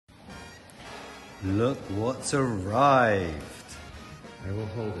Look what's arrived. I will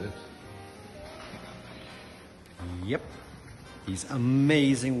hold it. Yep, these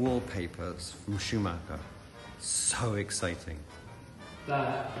amazing wallpapers from Schumacher. So exciting.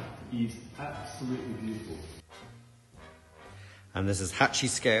 That is absolutely beautiful. And this is Hatchie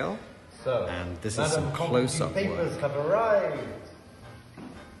scale. So, and this is some close-up papers work. have arrived.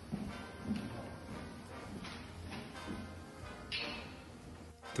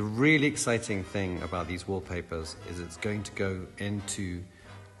 The really exciting thing about these wallpapers is it's going to go into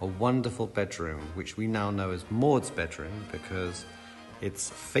a wonderful bedroom, which we now know as Maud's bedroom, because it's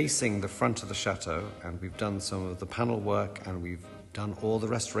facing the front of the chateau, and we've done some of the panel work and we've done all the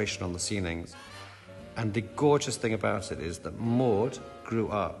restoration on the ceilings. And the gorgeous thing about it is that Maud grew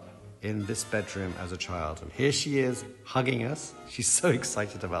up in this bedroom as a child, and here she is hugging us. She's so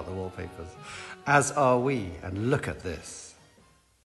excited about the wallpapers, as are we, and look at this.